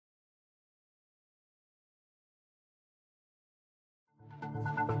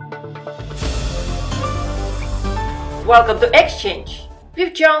Welcome to Exchange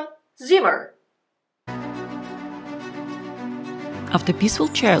with John Zimmer. After peaceful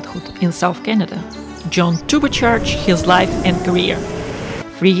childhood in South Canada, John turbocharged his life and career.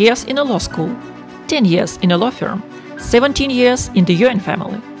 3 years in a law school, 10 years in a law firm, 17 years in the UN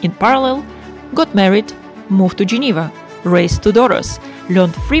family. In parallel, got married, moved to Geneva, raised 2 daughters,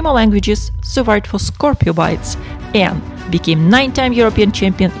 learned 3 more languages, survived for scorpio bites, and became 9-time European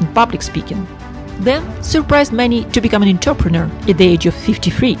champion in public speaking. Then surprised many to become an entrepreneur at the age of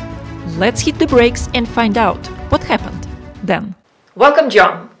 53. Let's hit the brakes and find out what happened then. Welcome,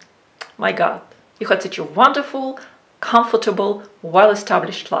 John. My God, you had such a wonderful, comfortable,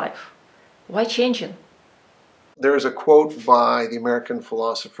 well-established life. Why changing? There is a quote by the American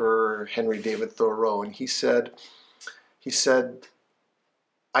philosopher Henry David Thoreau, and he said,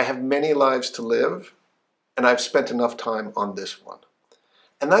 "I have many lives to live, and I've spent enough time on this one."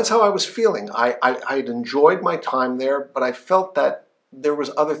 And that's how I was feeling. I'd enjoyed my time there, but I felt that there was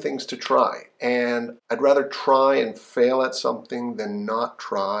other things to try. And I'd rather try and fail at something than not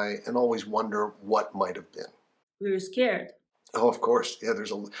try and always wonder what might have been. We were scared. Oh, of course. Yeah,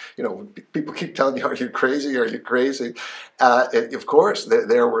 people keep telling you, are you crazy? Are you crazy? Of course,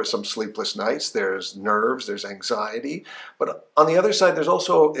 there were some sleepless nights. There's nerves, there's anxiety. But on the other side, there's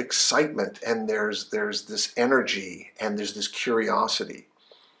also excitement, and there's this energy, and there's this curiosity.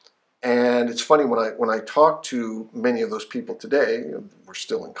 And it's funny, when I talk to many of those people today, we're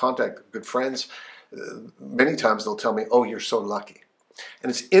still in contact, good friends, many times they'll tell me, "Oh, you're so lucky." And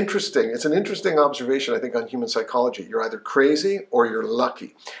it's interesting. It's an interesting observation, I think, on human psychology. You're either crazy or you're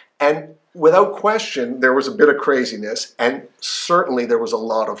lucky. And without question, there was a bit of craziness, and certainly there was a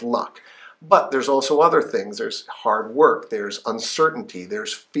lot of luck. But there's also other things. There's hard work, there's uncertainty,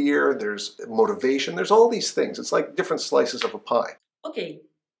 there's fear, there's motivation, there's all these things. It's like different slices of a pie. Okay,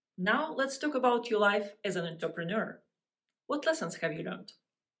 now let's talk about your life as an entrepreneur. What lessons have you learned?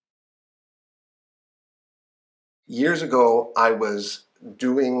 Years ago, I was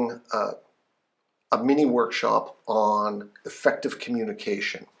doing a mini workshop on effective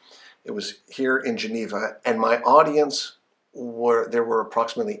communication. It was here in Geneva, and my audience there were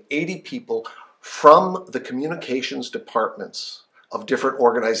approximately 80 people from the communications departments of different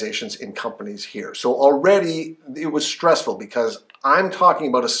organizations in companies here. So already it was stressful because I'm talking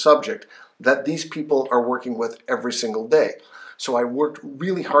about a subject that these people are working with every single day. So I worked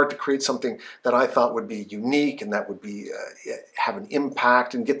really hard to create something that I thought would be unique and that would be have an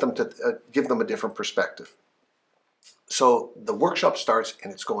impact and give them a different perspective. So the workshop starts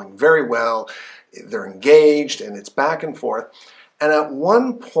and it's going very well. They're engaged and it's back and forth. And at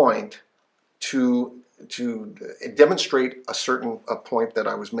one point, to demonstrate a point that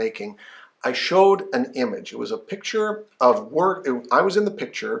I was making, I showed an image. It was a picture of work. I was in the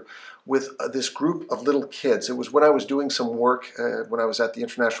picture with this group of little kids. It was when I was doing some work, when I was at the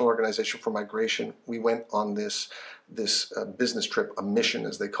International Organization for Migration. We went on this business trip, a mission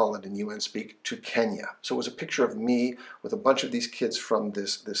as they call it in UN speak, to Kenya. So it was a picture of me with a bunch of these kids from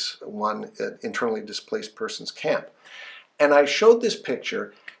this one internally displaced persons camp. And I showed this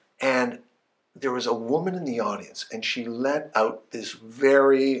picture, and there was a woman in the audience, and she let out this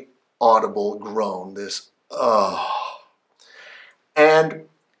very audible groan, this "oh." And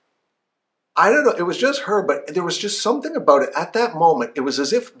I don't know, it was just her, but there was just something about it. At that moment, it was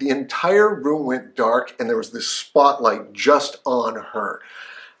as if the entire room went dark and there was this spotlight just on her.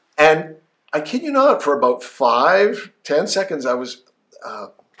 And I kid you not, for about 5-10 seconds, I was,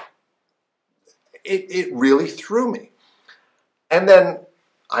 it really threw me. And then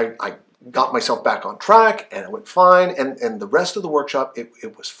I got myself back on track, and it went fine, and the rest of the workshop,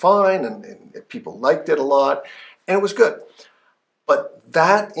 it was fine, and people liked it a lot, and it was good. But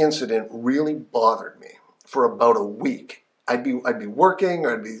that incident really bothered me for about a week. I'd be working,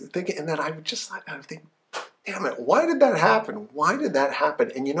 or I'd be thinking, and then I would think, damn it, why did that happen? Why did that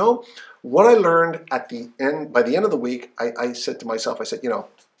happen? And you know, what I learned at the end, by the end of the week, I said to myself, I said,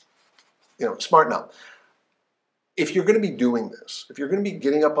 smarten up. If you're going to be doing this, if you're going to be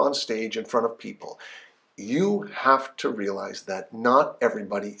getting up on stage in front of people, you have to realize that not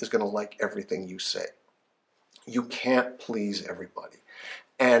everybody is going to like everything you say. You can't please everybody.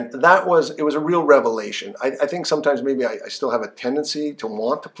 And it was a real revelation. I think sometimes maybe I still have a tendency to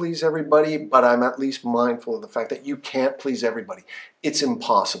want to please everybody, but I'm at least mindful of the fact that you can't please everybody. It's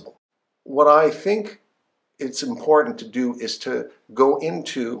impossible. What I think it's important to do is to go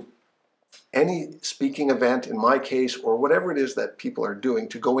into any speaking event, in my case, or whatever it is that people are doing,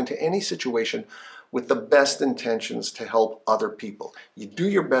 to go into any situation with the best intentions to help other people. You do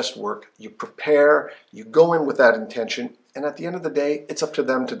your best work, you prepare, you go in with that intention, And at the end of the day, it's up to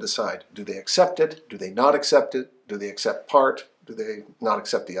them to decide. Do they accept it? Do they not accept it? Do they accept part? Do they not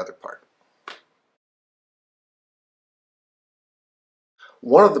accept the other part?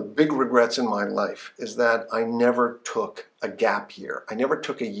 One of the big regrets in my life is that I never took a gap year. I never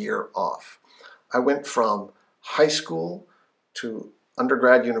took a year off. I went from high school to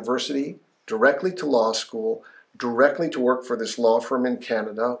undergrad university, directly to law school, directly to work for this law firm in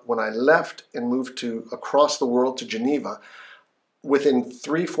Canada. When I left and moved to across the world to Geneva, within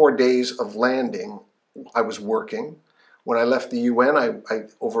 3-4 days of landing, I was working. When I left the UN,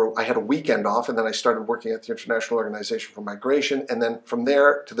 I had a weekend off, and then I started working at the International Organization for Migration, and then from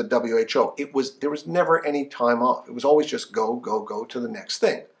there to the WHO. There was never any time off. It was always just go, go, go to the next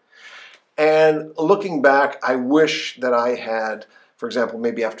thing. And looking back, I wish that I had, for example,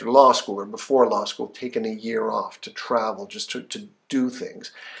 maybe after law school or before law school, taken a year off to travel, just to do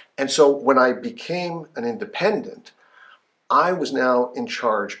things. And so when I became an independent, I was now in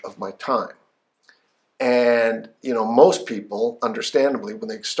charge of my time. And, most people, understandably, when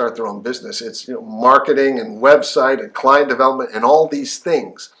they start their own business, it's, marketing and website and client development and all these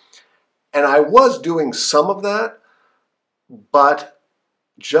things. And I was doing some of that, but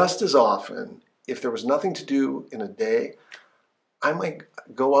just as often, if there was nothing to do in a day, I might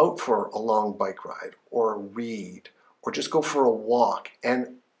go out for a long bike ride or read or just go for a walk.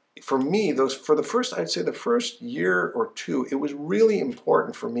 And for me, I'd say the first year or two, it was really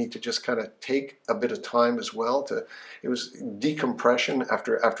important for me to just kind of take a bit of time as well. It was decompression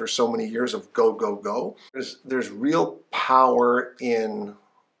after so many years of go, go, go. There's real power in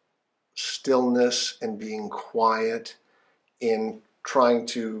stillness and being quiet, in trying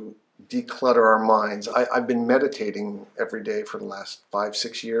to declutter our minds. I've been meditating every day for the last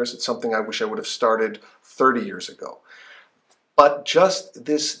 5-6 years. It's something I wish I would have started 30 years ago. But just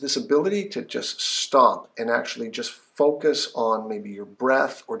this ability to just stop and actually just focus on maybe your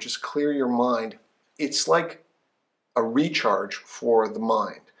breath or just clear your mind, it's like a recharge for the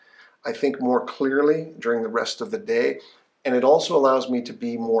mind. I think more clearly during the rest of the day, and it also allows me to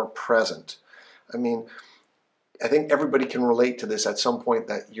be more present. I think everybody can relate to this at some point,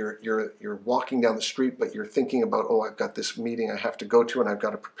 that you're walking down the street, but you're thinking about, oh, I've got this meeting I have to go to, and I've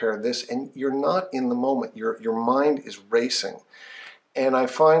got to prepare this, and you're not in the moment. Your mind is racing. And I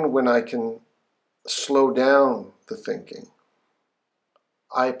find when I can slow down the thinking,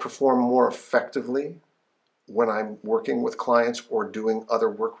 I perform more effectively when I'm working with clients or doing other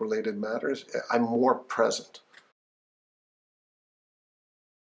work-related matters. I'm more present.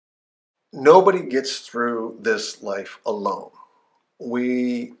 Nobody gets through this life alone.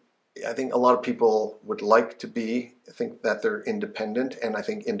 I think a lot of people would like to think that they're independent, and I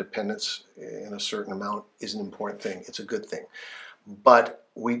think independence in a certain amount is an important thing. It's a good thing. But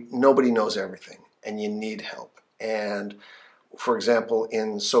nobody knows everything, and you need help. And for example,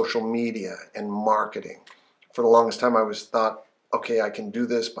 in social media and marketing, for the longest time I thought, okay, I can do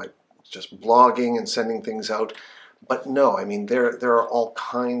this by just blogging and sending things out. But no, there are all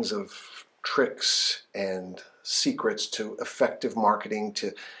kinds of tricks and secrets to effective marketing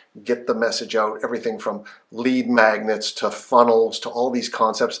to get the message out, everything from lead magnets to funnels to all these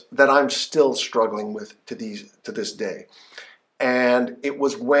concepts that I'm still struggling with to this day. And it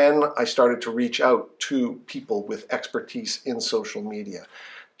was when I started to reach out to people with expertise in social media,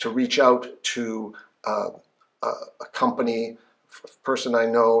 to reach out to a person I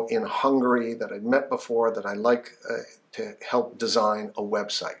know in Hungary that I'd met before that I like to help design a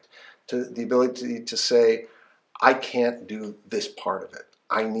website. To the ability to say, I can't do this part of it.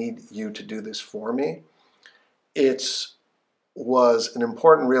 I need you to do this for me. It was an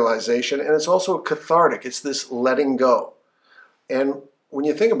important realization, and it's also cathartic. It's this letting go. And when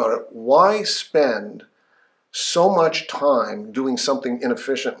you think about it, why spend so much time doing something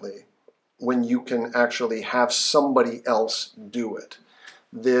inefficiently when you can actually have somebody else do it?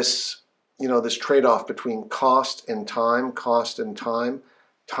 This trade-off between cost and time,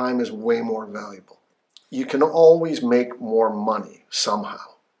 time is way more valuable. You can always make more money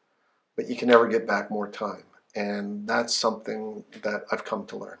somehow, but you can never get back more time. And that's something that I've come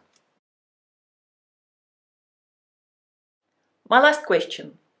to learn. My last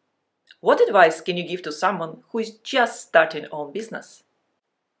question. What advice can you give to someone who is just starting own business?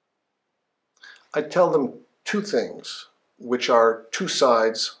 I tell them two things, which are two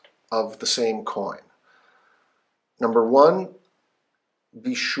sides of the same coin. Number one,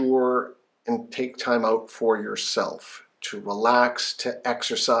 be sure and take time out for yourself to relax, to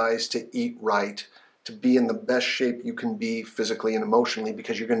exercise, to eat right, to be in the best shape you can be physically and emotionally,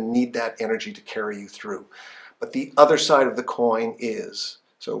 because you're going to need that energy to carry you through. But the other side of the coin is,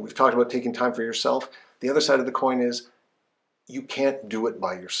 so we've talked about taking time for yourself. The other side of the coin is you can't do it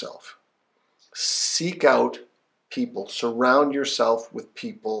by yourself. Seek out people, surround yourself with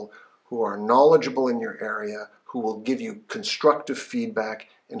people who are knowledgeable in your area, who will give you constructive feedback,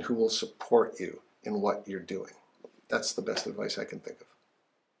 and who will support you in what you're doing. That's the best advice I can think of.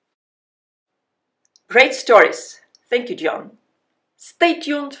 Great stories. Thank you, John. Stay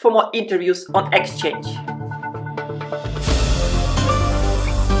tuned for more interviews on Exchange.